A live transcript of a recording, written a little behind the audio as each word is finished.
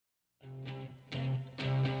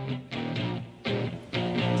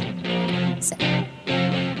So.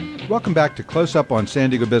 Welcome back to Close Up on San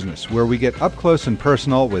Diego Business, where we get up close and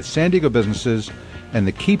personal with San Diego businesses and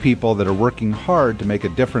the key people that are working hard to make a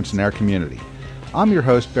difference in our community. I'm your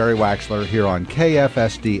host, Barry Waxler, here on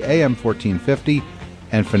KFSD AM 1450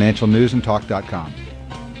 and financialnewsandtalk.com.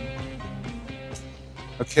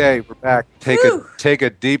 Okay, we're back. Take a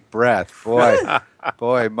deep breath.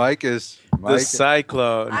 Boy, Mike is... The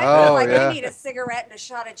cyclone. I feel like we need a cigarette and a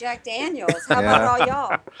shot of Jack Daniels. How about all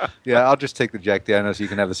y'all? Yeah, I'll just take the Jack Daniels so you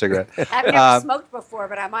can have the cigarette. I've never smoked before,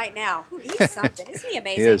 but I might now. He's something. Isn't he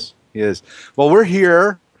amazing? He is. Well, we're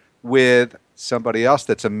here with somebody else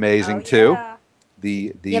that's amazing too.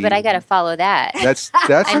 Yeah, but I got to follow that. That's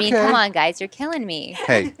I mean, come on, guys, you're killing me.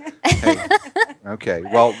 Hey. Okay.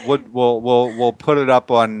 Well, we'll put it up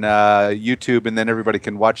on YouTube, and then everybody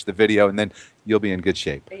can watch the video, and then you'll be in good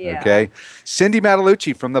shape. Yeah. Okay. Cindy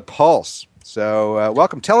Matalucci from The Pulse. So,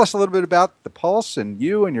 welcome. Tell us a little bit about The Pulse and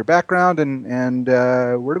you and your background, and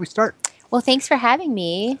where do we start? Well, thanks for having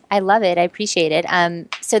me. I love it. I appreciate it.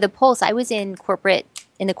 So The Pulse, I was in the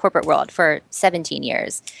corporate world for 17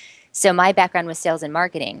 years. So my background was sales and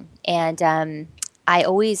marketing, and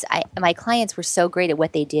my clients were so great at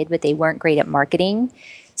what they did, but they weren't great at marketing.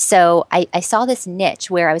 So I saw this niche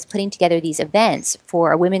where I was putting together these events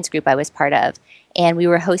for a women's group I was part of, and we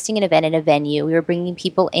were hosting an event in a venue. We were bringing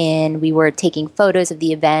people in. We were taking photos of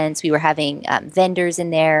the events. We were having vendors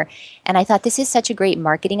in there, and I thought, this is such a great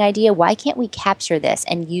marketing idea. Why can't we capture this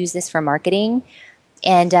and use this for marketing?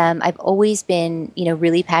 And I've always been,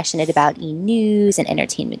 really passionate about e-news and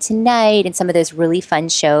Entertainment Tonight and some of those really fun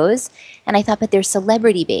shows. And I thought, but they're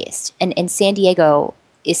celebrity-based. And San Diego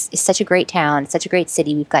is such a great town, such a great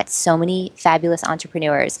city. We've got so many fabulous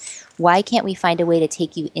entrepreneurs. Why can't we find a way to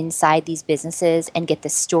take you inside these businesses and get the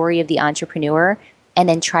story of the entrepreneur and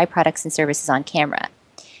then try products and services on camera?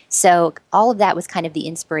 So all of that was kind of the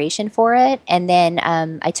inspiration for it. And then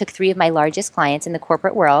I took 3 of my largest clients in the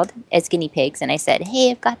corporate world as guinea pigs. And I said,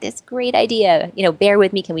 hey, I've got this great idea. Bear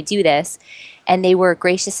with me. Can we do this? And they were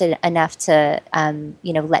gracious enough to,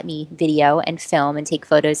 let me video and film and take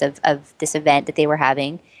photos of this event that they were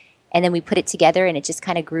having. And then we put it together, and it just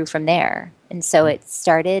kind of grew from there. And so it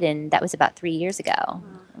started, and that was about 3 years ago.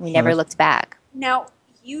 We never looked back. Now,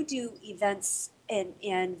 you do events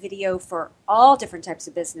and video for all different types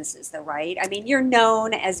of businesses, though, right? I mean, you're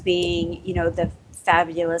known as being, the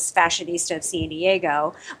fabulous fashionista of San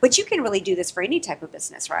Diego, but you can really do this for any type of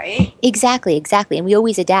business, right? Exactly. And we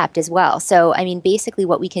always adapt as well. So, I mean, basically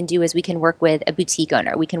what we can do is we can work with a boutique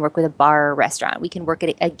owner. We can work with a bar or restaurant. We can work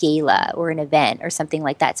at a gala or an event or something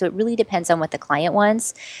like that. So it really depends on what the client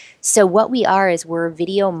wants. So what we are is we're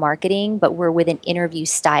video marketing, but we're with an interview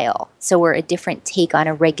style. So we're a different take on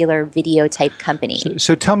a regular video type company.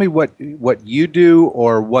 So tell me what you do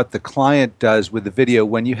or what the client does with the video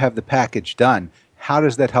when you have the package done. How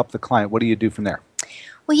does that help the client? What do you do from there?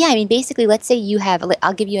 Well, yeah, I mean, basically, let's say you have,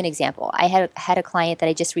 I'll give you an example. I had a client that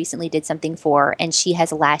I just recently did something for, and she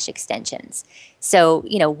has lash extensions. So,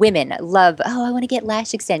 women love, I want to get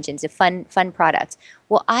lash extensions, a fun product.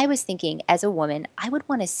 Well, I was thinking, as a woman, I would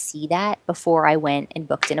want to see that before I went and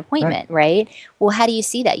booked an appointment, right? Well, how do you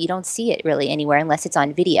see that? You don't see it really anywhere unless it's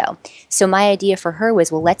on video. So my idea for her was,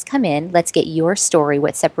 well, let's come in, let's get your story,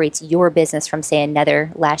 what separates your business from, say,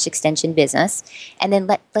 another lash extension business, and then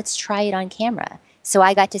let's try it on camera. So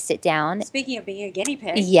I got to sit down. Speaking of being a guinea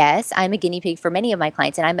pig. Yes, I'm a guinea pig for many of my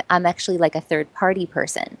clients, and I'm actually like a third-party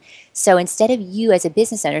person. So instead of you as a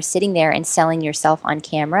business owner sitting there and selling yourself on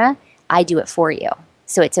camera, I do it for you.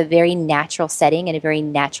 So it's a very natural setting and a very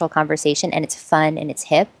natural conversation, and it's fun and it's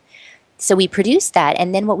hip. So we produce that,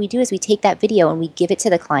 and then what we do is we take that video and we give it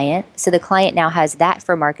to the client. So the client now has that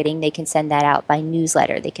for marketing. They can send that out by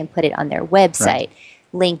newsletter. They can put it on their website,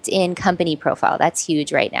 LinkedIn company profile. That's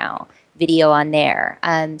huge right now. Video on there,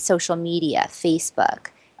 social media, Facebook.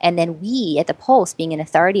 And then we at The Pulse, being an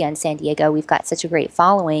authority on San Diego, we've got such a great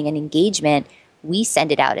following and engagement, we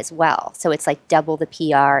send it out as well. So it's like double the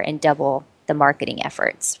PR and double the marketing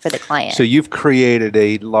efforts for the client. So you've created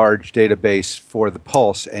a large database for The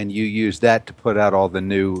Pulse, and you use that to put out all the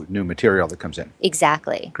new material that comes in.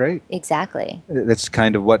 Exactly. Great. Exactly. That's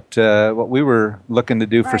kind of what we were looking to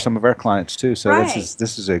do for some of our clients too. So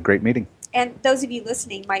this is a great meeting. And those of you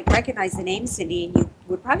listening might recognize the name Cindy, and you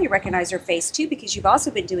would probably recognize her face too, because you've also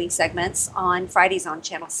been doing segments on Fridays on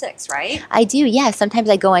Channel 6, right? I do, yeah. Sometimes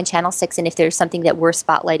I go on Channel 6, and if there's something that we're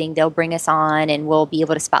spotlighting, they'll bring us on, and we'll be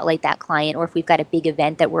able to spotlight that client. Or if we've got a big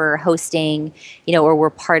event that we're hosting, or we're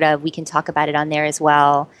part of, we can talk about it on there as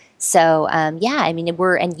well. So, yeah, I mean,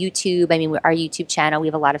 we're on YouTube. I mean, our YouTube channel, we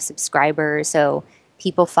have a lot of subscribers, so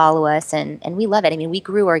people follow us, and we love it. I mean, we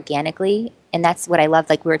grew organically And that's what I love.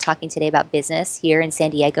 Like we were talking today about business here in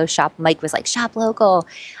San Diego. Mike was like, shop local.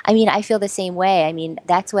 I mean, I feel the same way. I mean,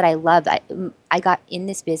 that's what I love. I got in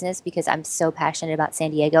this business because I'm so passionate about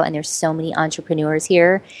San Diego, and there's so many entrepreneurs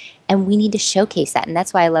here, and we need to showcase that. And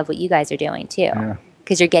that's why I love what you guys are doing too. Yeah.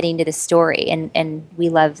 Because you're getting to the story, and we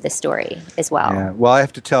love the story as well. Yeah. Well, I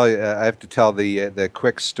have to tell you, I have to tell the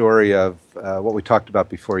quick story of what we talked about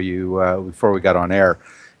before we got on air,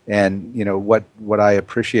 and what I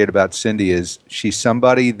appreciate about Cindy is she's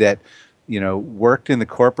somebody that worked in the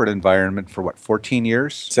corporate environment for 14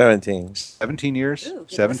 years? 17. 17 years? Ooh,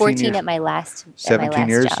 17 14 years? at my last 17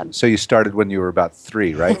 years? job. So you started when you were about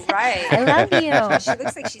 3, right? Right. I love you. She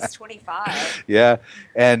looks like she's 25. Yeah.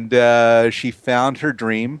 And she found her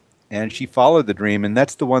dream, and she followed the dream. And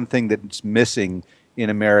that's the one thing that's missing in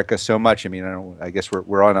America so much. I mean, I guess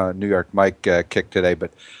we're on a New York Mike kick today,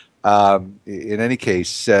 but in any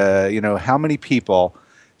case, how many people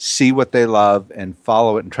see what they love and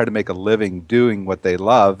follow it and try to make a living doing what they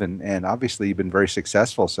love. And obviously you've been very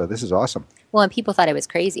successful. So this is awesome. Well, and people thought I was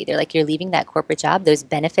crazy. They're like, you're leaving that corporate job, those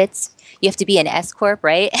benefits. You have to be an S Corp,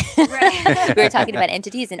 right? Right. We were talking about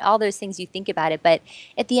entities and all those things you think about it. But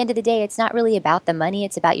at the end of the day, it's not really about the money.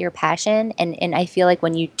 It's about your passion. And I feel like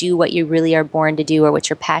when you do what you really are born to do or what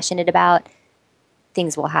you're passionate about,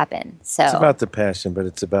 things will happen. So it's about the passion, but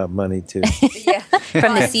it's about money too. Yeah.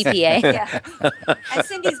 From the CPA. Yeah. And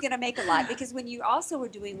Cindy's going to make a lot, because when you also are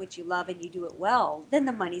doing what you love and you do it well, then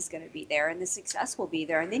the money's going to be there and the success will be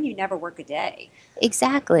there, and then you never work a day.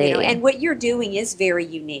 Exactly. And what you're doing is very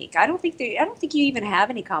unique. I don't think you even have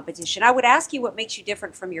any competition. I would ask you what makes you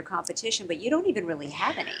different from your competition, but you don't even really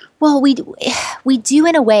have any. Well, we do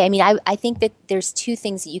in a way. I mean, I think that there's two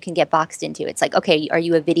things that you can get boxed into. It's like, okay, are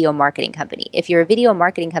you a video marketing company? If you're a video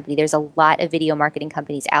marketing company, there's a lot of video marketing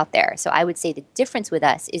companies out there. So I would say the difference with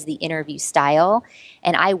us is the interview style.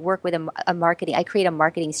 And I work with I create a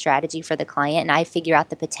marketing strategy for the client, and I figure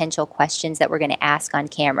out the potential questions that we're going to ask on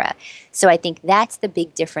camera. So I think that's the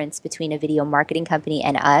big difference between a video marketing company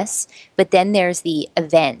and us. But then there's the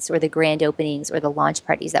events or the grand openings or the launch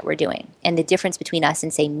parties that we're doing. And the difference between us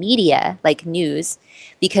and, say, media, like news,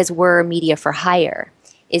 because we're media for hire,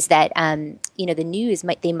 is that, the news,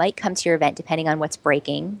 they might come to your event depending on what's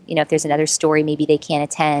breaking. If there's another story, maybe they can't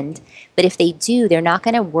attend. But if they do, they're not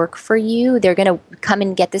going to work for you. They're going to come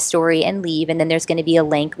and get the story and leave, and then there's going to be a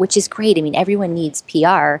link, which is great. I mean, everyone needs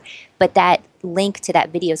PR, but that link to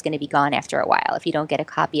that video is going to be gone after a while if you don't get a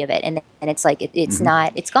copy of it. And it's like, it's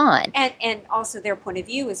not, it's gone. And also their point of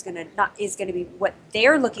view is going to be what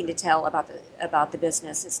they're looking to tell about the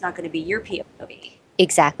business. It's not going to be your POV.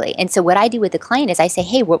 Exactly. And so what I do with the client is I say,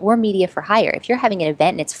 hey, we're media for hire. If you're having an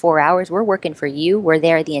event and it's 4 hours, we're working for you. We're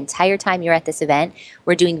there the entire time you're at this event.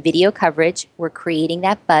 We're doing video coverage. We're creating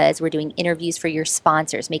that buzz. We're doing interviews for your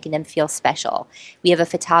sponsors, making them feel special. We have a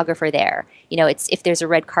photographer there. If there's a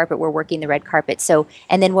red carpet, we're working the red carpet. So,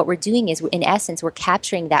 and then what we're doing is, in essence, we're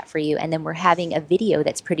capturing that for you. And then we're having a video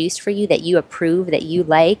that's produced for you that you approve, that you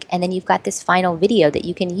like. And then you've got this final video that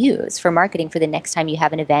you can use for marketing for the next time you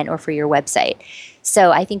have an event or for your website.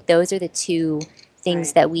 So I think those are the two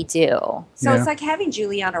things that we do. So it's like having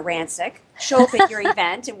Juliana Rancic show up at your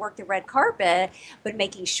event and work the red carpet, but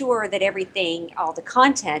making sure that all the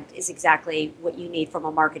content is exactly what you need from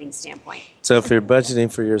a marketing standpoint. So if you're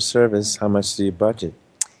budgeting for your service, how much do you budget?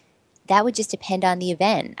 That would just depend on the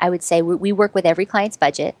event. I would say we work with every client's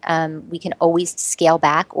budget. We can always scale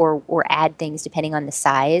back or add things depending on the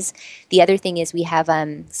size. The other thing is we have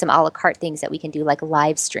some a la carte things that we can do, like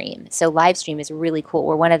live stream. So live stream is really cool.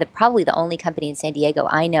 We're one of probably the only company in San Diego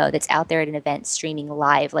I know that's out there at an event streaming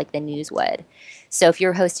live like the news would. So if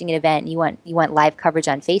you're hosting an event and you want live coverage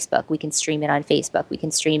on Facebook, we can stream it on Facebook. We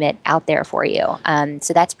can stream it out there for you.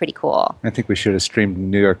 So that's pretty cool. I think we should have streamed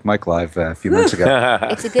New York Mike Live a few months ago.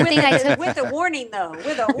 It's a good thing I took. With a warning, though.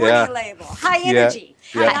 With a warning label. High energy.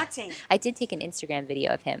 High octane. I did take an Instagram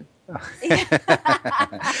video of him.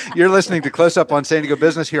 You're listening to Close Up on San Diego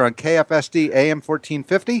Business here on KFSD AM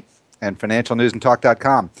 1450 and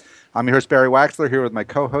financialnewsandtalk.com. I'm your host, Barry Waxler, here with my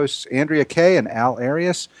co-hosts, Andrea Kay and Al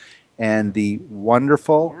Arias, and the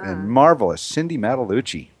wonderful and marvelous Cindy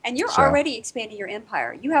Matalucci. And you're already expanding your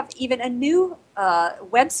empire. You have even a new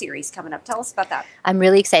web series coming up. Tell us about that. I'm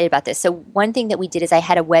really excited about this. So one thing that we did is I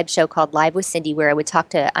had a web show called Live with Cindy where I would talk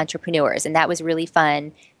to entrepreneurs, and that was really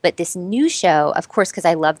fun. But this new show, of course, because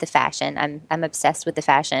I love the fashion, I'm obsessed with the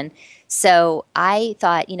fashion. So I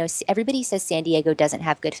thought, everybody says San Diego doesn't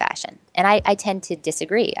have good fashion. And I tend to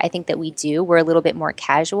disagree. I think that we do. We're a little bit more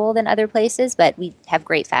casual than other places, but we have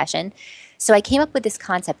great fashion. So I came up with this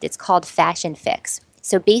concept. It's called Fashion Fix.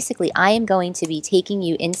 So basically, I am going to be taking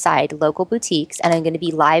you inside local boutiques, and I'm going to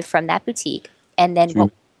be live from that boutique. And then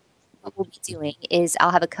what we'll be doing is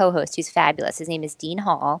I'll have a co-host who's fabulous. His name is Dean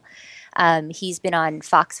Hall. He's been on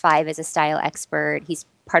Fox 5 as a style expert. He's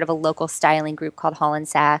part of a local styling group called Hall &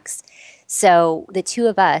 Sachs. So the two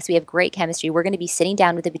of us, we have great chemistry. We're going to be sitting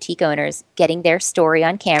down with the boutique owners, getting their story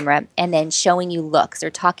on camera, and then showing you looks or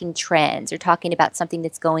talking trends or talking about something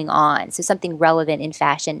that's going on. So something relevant in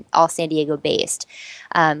fashion, all San Diego based.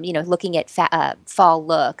 Looking at fall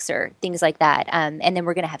looks or things like that. And then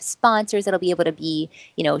we're going to have sponsors that'll be able to be,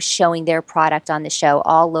 showing their product on the show,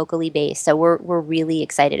 all locally based. So we're really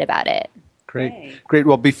excited about it. Great.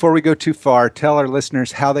 Well, before we go too far, tell our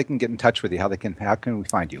listeners how they can get in touch with you. How can we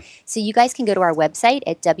find you? So you guys can go to our website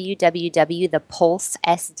at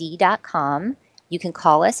www.thepulsesd.com. You can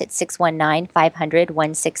call us at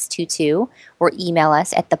 619-500-1622 or email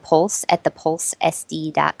us at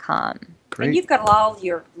thepulsesd.com. Great. And you've got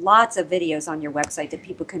lots of videos on your website that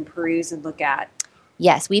people can peruse and look at.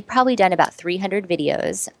 Yes, we've probably done about 300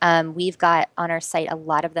 videos. We've got on our site a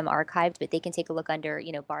lot of them archived, but they can take a look under,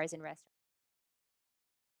 bars and restaurants.